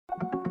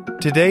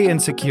Today in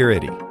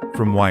Security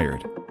from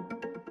Wired.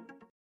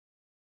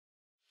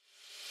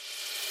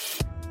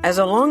 As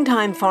a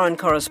longtime foreign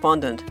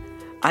correspondent,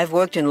 I've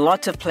worked in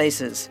lots of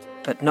places,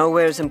 but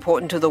nowhere as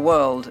important to the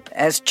world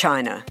as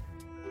China.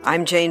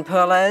 I'm Jane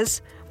Perlez,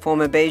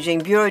 former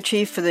Beijing bureau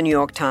chief for the New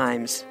York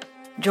Times.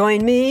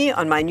 Join me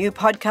on my new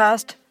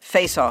podcast,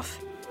 Face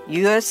Off,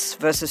 U.S.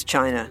 versus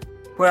China,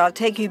 where I'll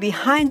take you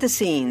behind the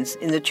scenes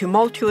in the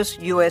tumultuous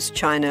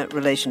U.S.-China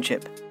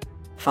relationship.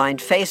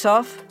 Find Face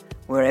Off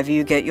wherever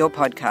you get your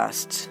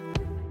podcasts.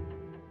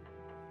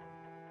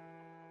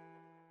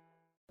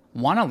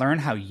 Want to learn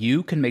how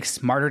you can make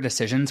smarter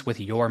decisions with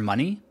your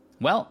money?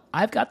 Well,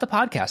 I've got the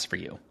podcast for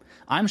you.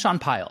 I'm Sean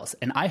Piles,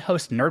 and I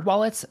host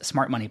NerdWallet's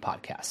Smart Money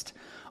Podcast.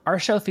 Our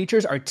show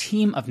features our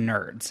team of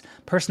nerds,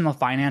 personal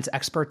finance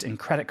experts in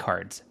credit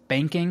cards,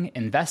 banking,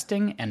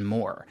 investing, and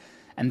more.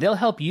 And they'll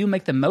help you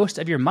make the most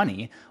of your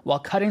money while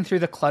cutting through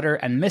the clutter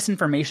and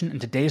misinformation in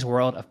today's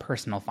world of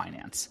personal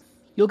finance.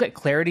 You'll get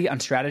clarity on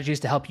strategies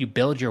to help you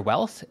build your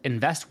wealth,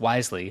 invest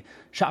wisely,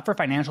 shop for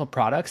financial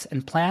products,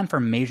 and plan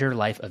for major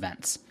life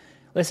events.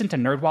 Listen to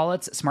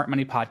NerdWallet's Smart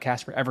Money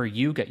Podcast wherever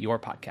you get your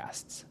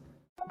podcasts.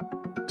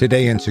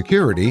 Today in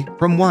Security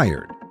from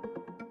Wired.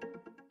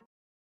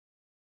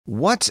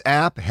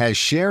 WhatsApp has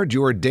shared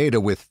your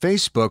data with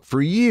Facebook for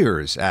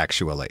years,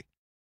 actually.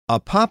 A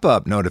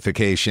pop-up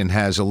notification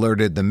has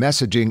alerted the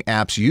messaging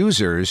app's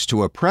users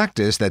to a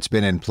practice that's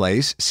been in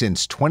place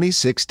since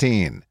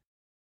 2016.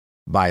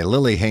 By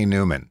Lily Hay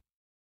Newman.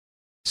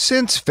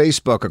 Since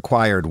Facebook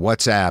acquired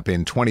WhatsApp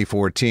in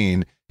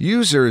 2014,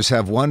 users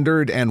have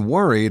wondered and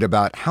worried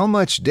about how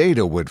much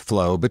data would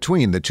flow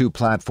between the two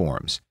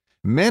platforms.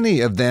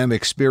 Many of them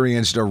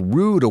experienced a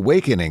rude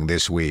awakening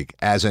this week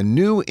as a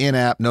new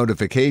in-app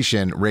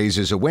notification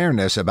raises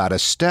awareness about a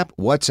step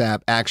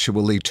WhatsApp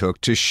actually took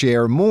to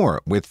share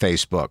more with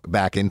Facebook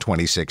back in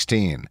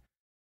 2016.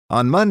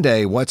 On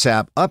Monday,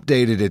 WhatsApp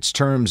updated its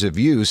terms of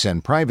use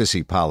and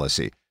privacy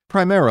policy,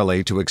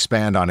 primarily to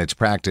expand on its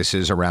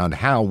practices around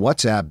how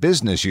WhatsApp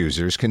business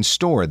users can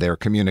store their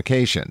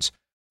communications.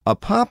 A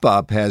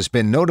pop-up has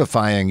been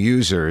notifying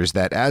users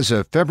that as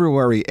of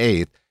February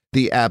 8th,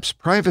 the app's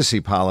privacy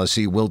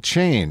policy will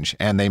change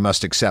and they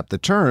must accept the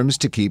terms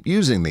to keep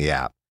using the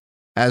app.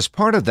 As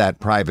part of that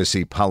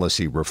privacy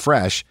policy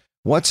refresh,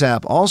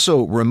 WhatsApp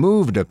also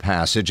removed a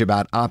passage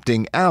about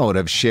opting out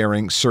of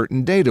sharing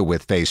certain data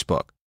with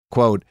Facebook.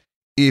 Quote,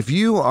 "If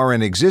you are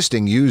an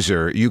existing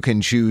user, you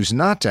can choose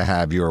not to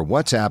have your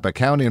WhatsApp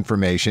account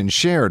information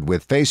shared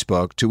with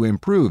Facebook to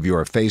improve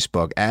your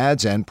Facebook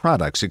ads and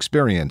products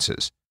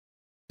experiences."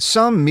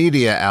 Some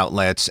media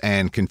outlets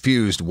and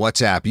confused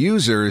WhatsApp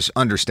users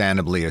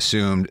understandably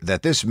assumed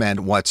that this meant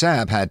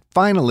WhatsApp had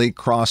finally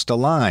crossed a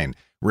line,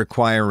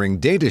 requiring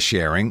data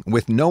sharing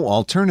with no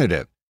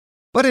alternative.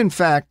 But in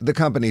fact, the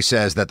company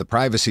says that the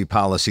privacy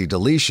policy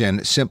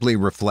deletion simply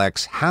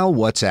reflects how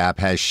WhatsApp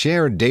has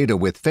shared data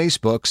with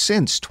Facebook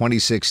since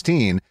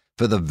 2016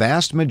 for the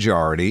vast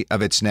majority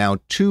of its now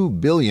 2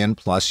 billion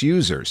plus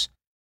users.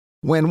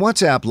 When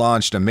WhatsApp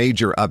launched a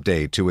major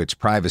update to its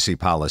privacy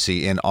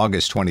policy in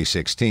August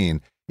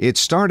 2016, it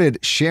started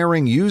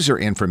sharing user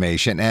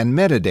information and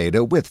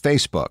metadata with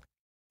Facebook.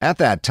 At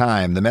that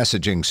time, the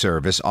messaging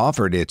service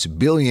offered its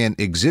billion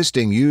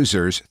existing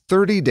users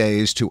 30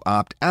 days to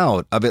opt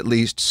out of at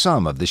least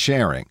some of the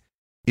sharing.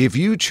 If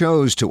you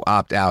chose to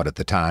opt out at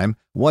the time,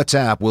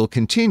 WhatsApp will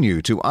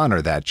continue to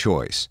honor that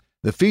choice.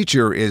 The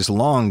feature is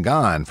long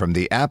gone from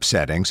the app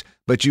settings,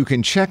 but you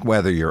can check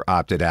whether you're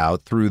opted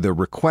out through the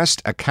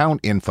Request Account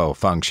Info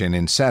function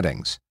in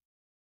Settings.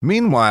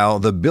 Meanwhile,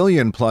 the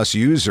billion-plus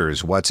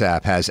users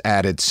WhatsApp has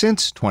added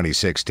since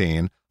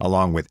 2016,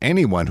 along with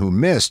anyone who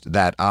missed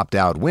that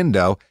opt-out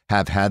window,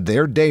 have had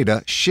their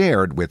data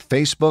shared with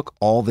Facebook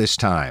all this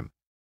time.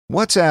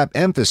 WhatsApp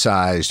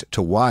emphasized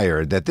to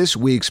Wired that this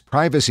week's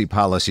privacy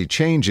policy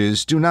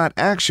changes do not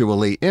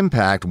actually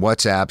impact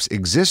WhatsApp's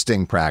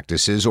existing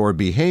practices or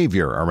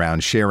behavior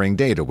around sharing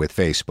data with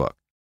Facebook.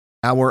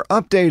 Our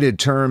updated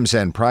terms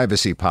and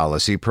privacy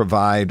policy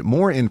provide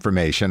more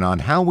information on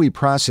how we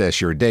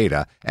process your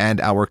data and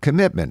our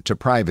commitment to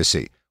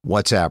privacy,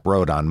 WhatsApp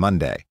wrote on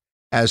Monday.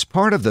 As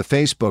part of the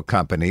Facebook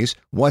companies,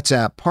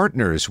 WhatsApp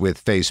partners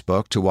with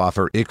Facebook to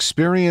offer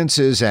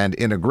experiences and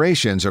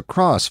integrations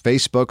across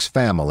Facebook's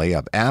family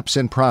of apps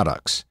and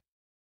products.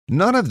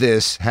 None of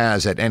this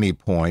has at any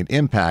point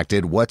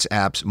impacted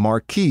WhatsApp's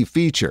marquee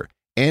feature,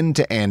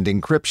 end-to-end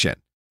encryption.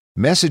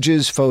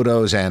 Messages,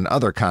 photos, and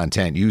other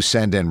content you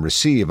send and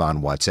receive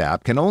on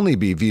WhatsApp can only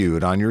be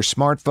viewed on your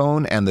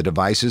smartphone and the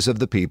devices of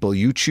the people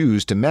you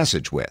choose to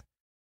message with.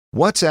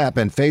 WhatsApp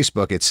and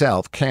Facebook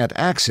itself can't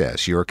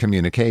access your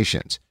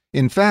communications.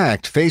 In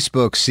fact,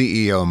 Facebook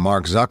CEO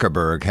Mark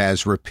Zuckerberg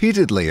has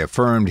repeatedly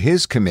affirmed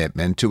his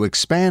commitment to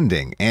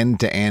expanding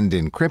end-to-end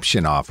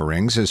encryption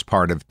offerings as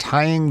part of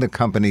tying the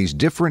company's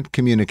different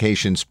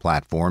communications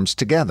platforms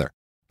together.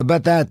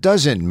 But that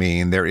doesn't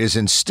mean there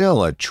isn't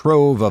still a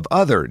trove of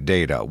other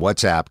data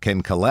WhatsApp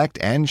can collect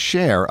and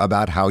share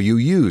about how you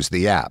use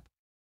the app.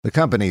 The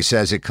company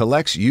says it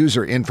collects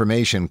user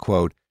information,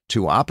 quote,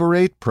 to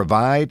operate,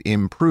 provide,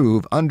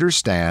 improve,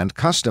 understand,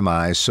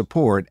 customize,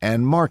 support,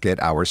 and market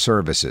our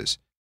services.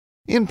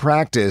 In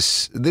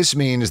practice, this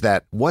means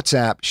that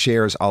WhatsApp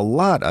shares a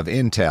lot of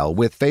intel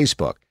with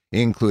Facebook,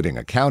 including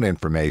account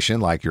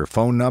information like your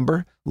phone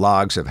number,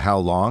 logs of how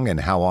long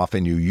and how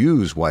often you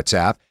use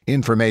WhatsApp,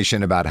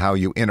 information about how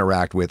you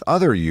interact with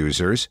other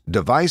users,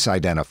 device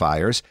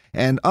identifiers,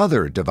 and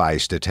other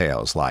device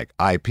details like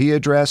IP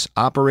address,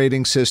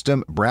 operating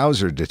system,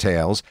 browser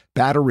details,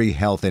 battery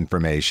health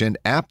information,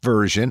 app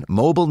version,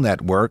 mobile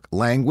network,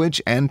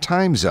 language, and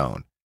time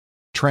zone.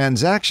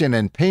 Transaction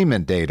and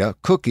payment data,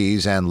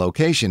 cookies, and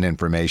location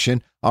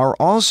information are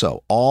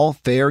also all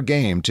fair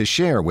game to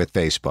share with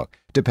Facebook,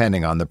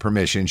 depending on the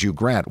permissions you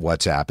grant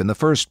WhatsApp in the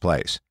first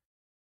place.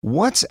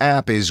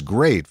 WhatsApp is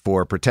great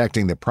for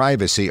protecting the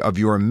privacy of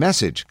your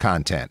message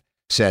content,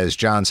 says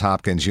Johns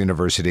Hopkins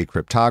University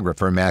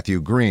cryptographer Matthew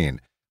Green,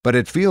 but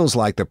it feels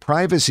like the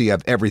privacy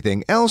of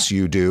everything else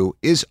you do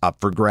is up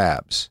for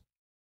grabs.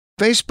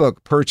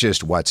 Facebook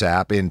purchased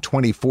WhatsApp in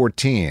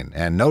 2014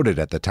 and noted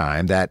at the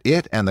time that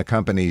it and the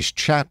company's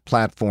chat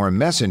platform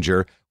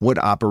Messenger would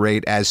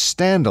operate as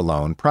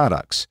standalone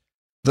products.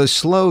 The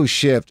slow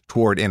shift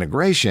toward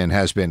integration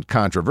has been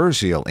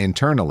controversial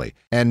internally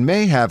and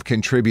may have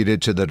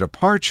contributed to the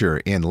departure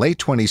in late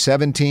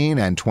 2017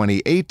 and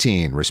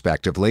 2018,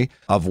 respectively,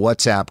 of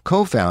WhatsApp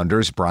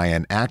co-founders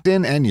Brian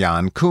Acton and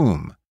Jan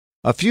Koum.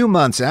 A few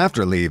months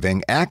after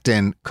leaving,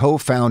 Acton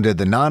co-founded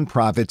the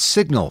nonprofit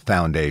Signal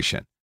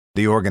Foundation.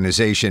 The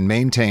organization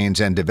maintains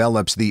and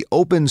develops the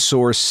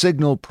open-source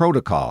Signal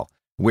protocol,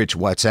 which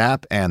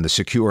WhatsApp and the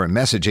secure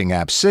messaging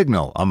app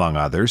Signal, among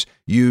others,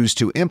 use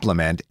to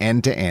implement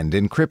end-to-end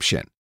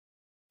encryption.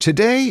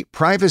 Today,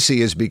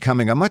 privacy is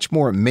becoming a much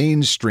more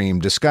mainstream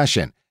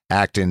discussion,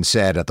 Acton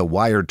said at the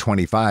Wired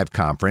 25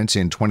 conference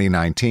in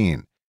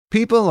 2019.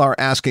 People are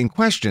asking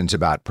questions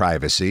about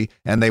privacy,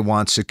 and they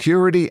want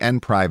security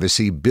and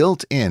privacy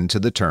built into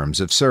the terms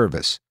of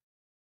service.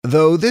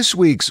 Though this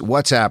week's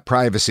WhatsApp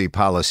privacy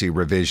policy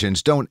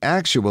revisions don't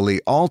actually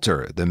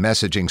alter the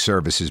messaging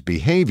service's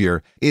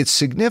behavior, it's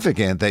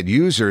significant that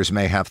users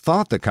may have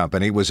thought the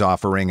company was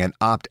offering an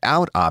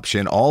opt-out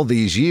option all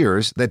these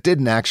years that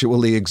didn't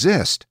actually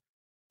exist.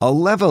 A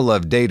level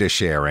of data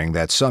sharing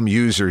that some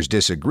users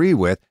disagree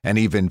with and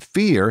even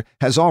fear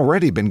has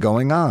already been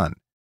going on.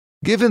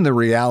 Given the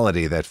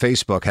reality that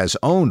Facebook has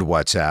owned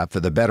WhatsApp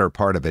for the better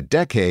part of a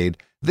decade,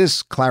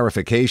 this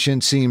clarification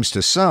seems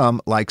to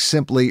some like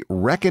simply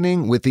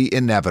reckoning with the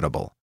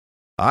inevitable.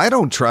 I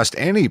don't trust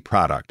any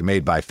product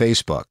made by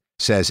Facebook,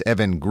 says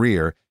Evan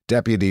Greer,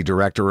 deputy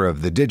director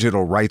of the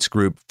digital rights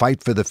group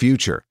Fight for the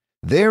Future.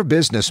 Their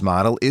business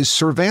model is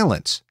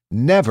surveillance.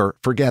 Never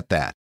forget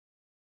that.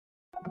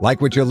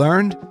 Like what you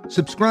learned?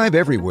 Subscribe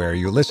everywhere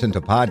you listen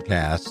to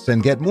podcasts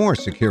and get more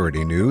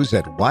security news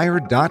at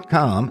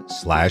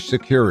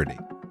wired.com/security.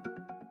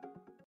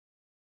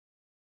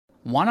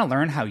 Want to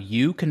learn how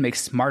you can make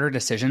smarter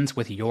decisions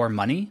with your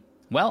money?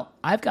 Well,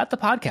 I've got the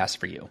podcast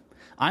for you.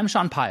 I'm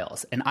Sean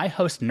Piles, and I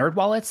host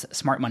NerdWallet's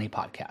Smart Money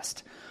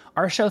Podcast.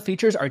 Our show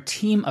features our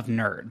team of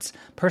nerds,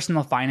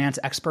 personal finance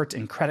experts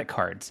in credit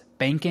cards,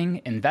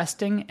 banking,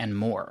 investing, and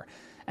more.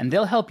 And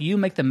they'll help you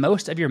make the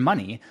most of your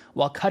money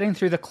while cutting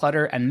through the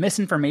clutter and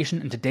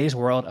misinformation in today's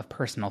world of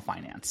personal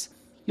finance.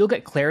 You'll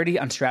get clarity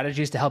on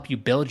strategies to help you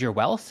build your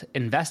wealth,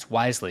 invest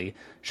wisely,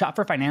 shop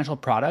for financial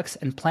products,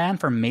 and plan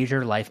for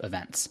major life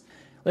events.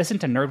 Listen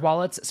to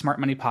NerdWallet's Smart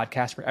Money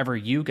Podcast wherever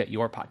you get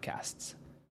your podcasts.